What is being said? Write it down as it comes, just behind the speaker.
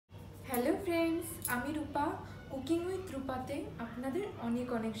Hello friends आमी रूपा cooking with रूपाते आपनादेर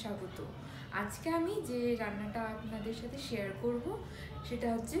अनेक अनेक स्वागत। आज के आमी जे रान्नाटा आपनादेर साथे शेयर करब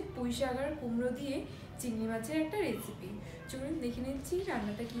सेटा हच्छे पुई शाक आर कुमड़ो दिए चिंगड़ी माछेर एकटा रेसिपि। चलुन देखे निচ্ছি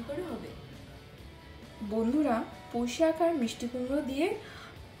रान्नाटा कि करे होबे। बंधुरा पुई शाक आर मिष्टि कुमड़ो दिए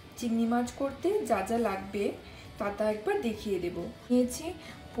चिंगड़ी माछ करते जा जा लागबे ता एकबार देखिए देब। निয়েছি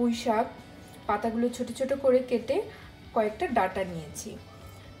पुई शाक पातागुलो छोटो छोटो करे केटे कयेकटा डाटा निয়েছি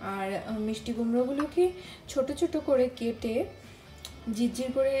और मिष्टि कुमड़ोगुलोके छोटो छोटो करे केटे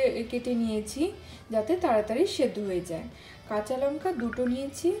झिरझिर करे केटे निয়েছি যাতে তাড়াতাড়ি সেদ্ধ হয়ে যায়। কাঁচা লঙ্কা দুটো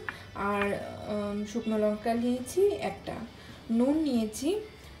নিয়েছি আর শুকনো লঙ্কা নিয়েছি একটা, নুন নিয়েছি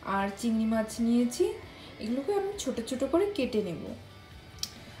আর চিংড়ি মাছ নিয়েছি। এগুলোকে আমি ছোটো ছোটো করে কেটে নেব।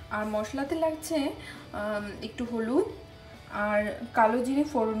 আর মশলাতে লাগছে একটু হলুদ আর কালো জিরে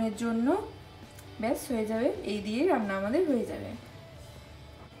ফোড়নের জন্য। ব্যাস হয়ে যাবে, এই দিয়ে রান্না আমাদের হয়ে যাবে।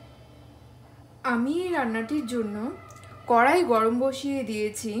 আমি এই রান্নাটির জন্য কড়াই গরম বসিয়ে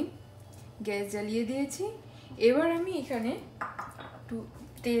দিয়েছি, গ্যাস জ্বালিয়ে দিয়েছি। এবার আমি এখানে একটু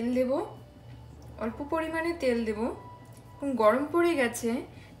তেল দেব, অল্প পরিমাণে তেল দেব। গরম পড়ে গেছে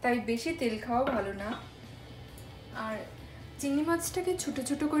তাই বেশি তেল খাওয়া ভালো না। আর চিংড়ি মাছটাকে ছোটো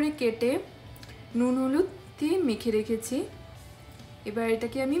ছোটো করে কেটে নুন হলুদ দিয়ে মেখে রেখেছি। এবার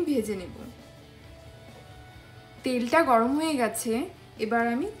এটাকে আমি ভেজে নেব। তেলটা গরম হয়ে গেছে, এবার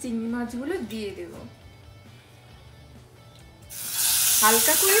আমি চিংড়ি মাছগুলো দিয়ে দেব।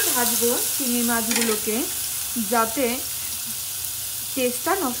 হালকা করে ভাজবো চিংড়ি মাছগুলোকে যাতে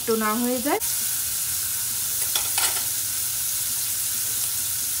টেস্টটা নষ্ট না হয়ে যায়।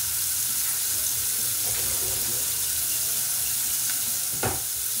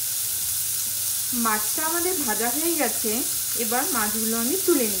 মাছটা আমাদের ভাজা হয়ে গেছে, এবার মাছগুলো আমি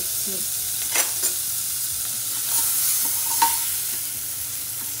তুলে নিচ্ছি।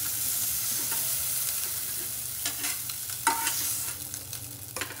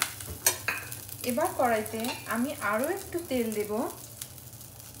 এবার কড়াইতে আমি আরো একটু তেল দেব।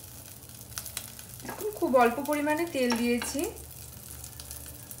 এখন খুব অল্প পরিমাণে তেল দিয়েছি।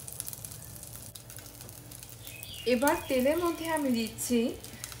 এবার তেলের মধ্যে আমি দিচ্ছি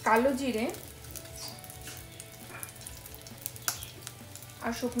কালো জিরে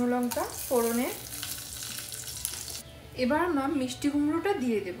আর শুকনো লঙ্কা ফোড়নে। এবার আমরা মিষ্টি কুমড়োটা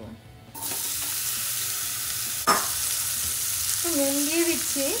দিয়ে দেব। নুন দিয়ে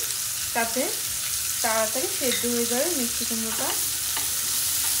দিচ্ছি তাতে তাড়াতাড়ি সেদ্ধ হয়ে যাবে মিষ্টি কুমড়োটা।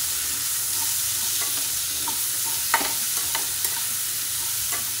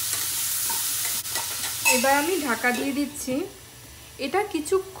 এবার আমি ঢাকা দিয়ে দিচ্ছি। এটা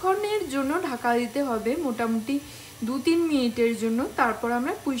কিছুক্ষণের জন্য ঢাকা দিতে হবে, মোটামুটি 2-3 মিনিটের জন্য। তারপর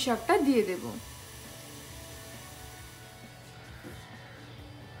আমরা পুঁই শাকটা দিয়ে দেব।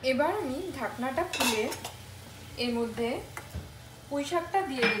 এবার আমি ঢাকনাটা খুলে এর মধ্যে পুঁই শাকটা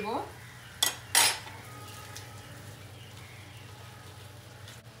দিয়ে দেব।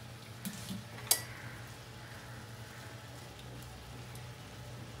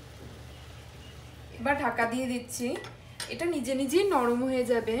 এবার ঢাকা দিয়ে দিচ্ছি। এটা নিজে নিজেই নরম হয়ে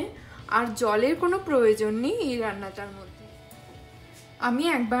যাবে আর জলের কোনো প্রয়োজন নেই এই রান্নাটার মধ্যে। আমি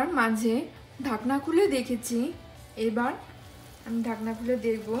একবার মাঝে ঢাকনা খুলে দেখেছি, এবার আমি ঢাকনা খুলে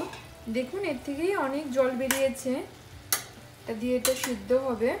দেখব। দেখুন এর থেকেই অনেক জল বেরিয়েছে। এটা দিয়ে এটা সিদ্ধ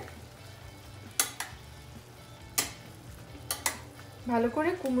হবে। ভালো করে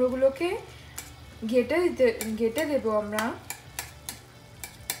কুমড়োগুলোকে ঘেটে দেব আমরা।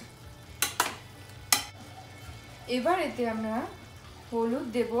 এবার এতে আমরা হলুদ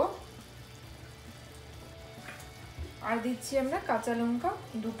দেব আর দিচ্ছি আমরা কাঁচা লঙ্কা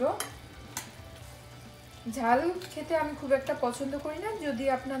দুটো। ঝাল খেতে আমি খুব একটা পছন্দ করি না, যদি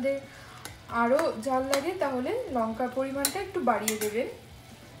আপনাদের আরো ঝাল লাগে তাহলে লঙ্কার পরিমাণটা একটু বাড়িয়ে দেবেন।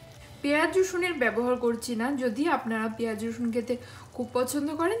 পেঁয়াজ রসুনের ব্যবহার করছি না, যদি আপনারা পেঁয়াজ রসুন খেতে খুব পছন্দ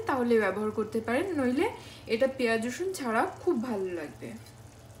করেন তাহলে ব্যবহার করতে পারেন, নইলে এটা পেঁয়াজ রসুন ছাড়া খুব ভালো লাগবে।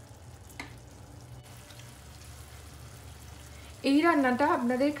 এই রান্নাটা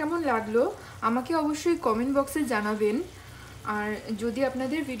আপনাদের কেমন লাগলো আমাকে অবশ্যই কমেন্ট বক্সে জানাবেন। আর যদি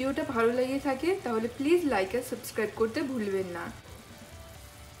আপনাদের ভিডিওটা ভালো লেগে থাকে তাহলে প্লিজ লাইক আর সাবস্ক্রাইব করতে ভুলবেন না।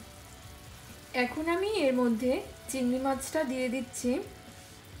 এখন আমি এর মধ্যে চিংড়ি মাছটা দিয়ে দিচ্ছি,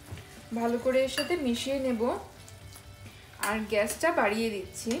 ভালো করে এর সাথে মিশিয়ে নেব আর গ্যাসটা বাড়িয়ে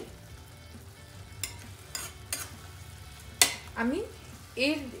দিচ্ছি। আমি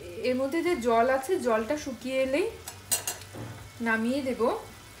এর মধ্যে যে জল আছে জলটা শুকিয়ে এলেই নামিয়ে দেব।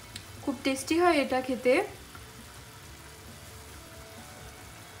 খুব টেস্টি হয় এটা খেতে।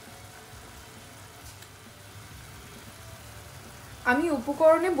 আমি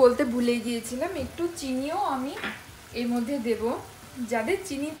উপকরণে বলতে ভুলে গিয়েছিলাম, একটু চিনিও আমি এর মধ্যে দেব। যাদের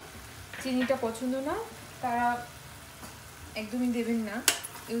চিনিটা পছন্দ না তারা একদমই দেবেন না,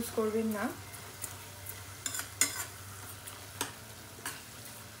 ইউজ করবেন না।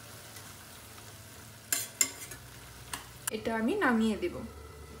 এটা আমি নামিয়ে দেব।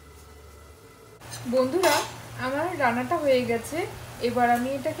 বন্ধুরা, আমার রান্নাটা হয়ে গেছে। এবার আমি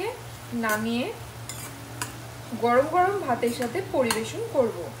এটাকে নামিয়ে গরম গরম ভাতের সাথে পরিবেশন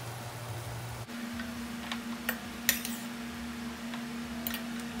করব।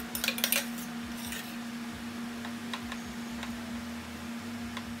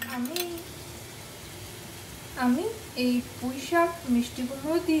 আমি এই পুঁই শাক মিষ্টি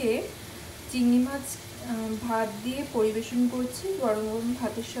কুমড়ো দিয়ে চিংড়ি মাছ ভাত দিয়ে পরিবেশন করছি গরম গরম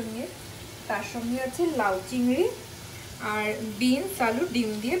ভাতের সঙ্গে। তার সঙ্গে আছে লাউ চিংড়ি আর বিনস আলু ডিম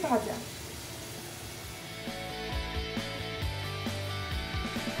দিয়ে ভাজা।